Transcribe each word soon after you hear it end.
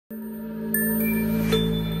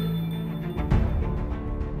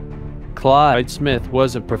Clyde Smith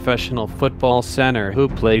was a professional football center who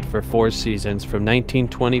played for 4 seasons from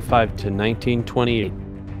 1925 to 1928.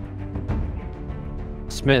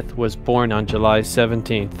 Smith was born on July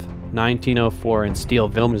 17, 1904 in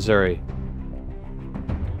Steelville, Missouri.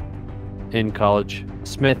 In college,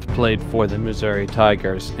 Smith played for the Missouri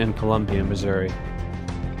Tigers in Columbia, Missouri.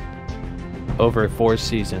 Over 4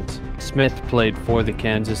 seasons, Smith played for the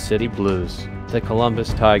Kansas City Blues, the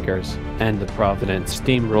Columbus Tigers, and the Providence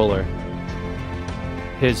Steamroller.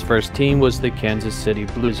 His first team was the Kansas City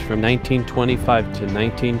Blues from 1925 to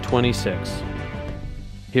 1926.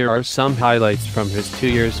 Here are some highlights from his 2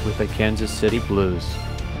 years with the Kansas City Blues.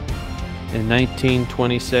 In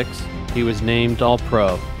 1926, he was named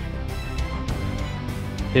All-Pro.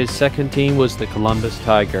 His second team was the Columbus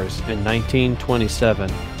Tigers in 1927.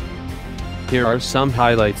 Here are some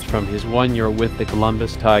highlights from his 1 year with the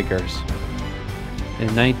Columbus Tigers.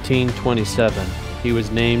 In 1927, he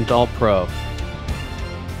was named All-Pro.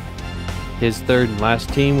 His third and last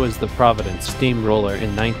team was the Providence Steamroller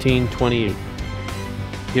in 1928.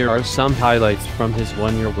 Here are some highlights from his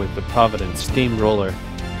 1 year with the Providence Steamroller.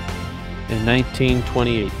 In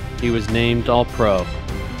 1928, he was named All-Pro.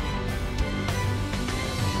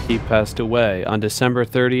 He passed away on December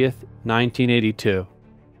 30, 1982.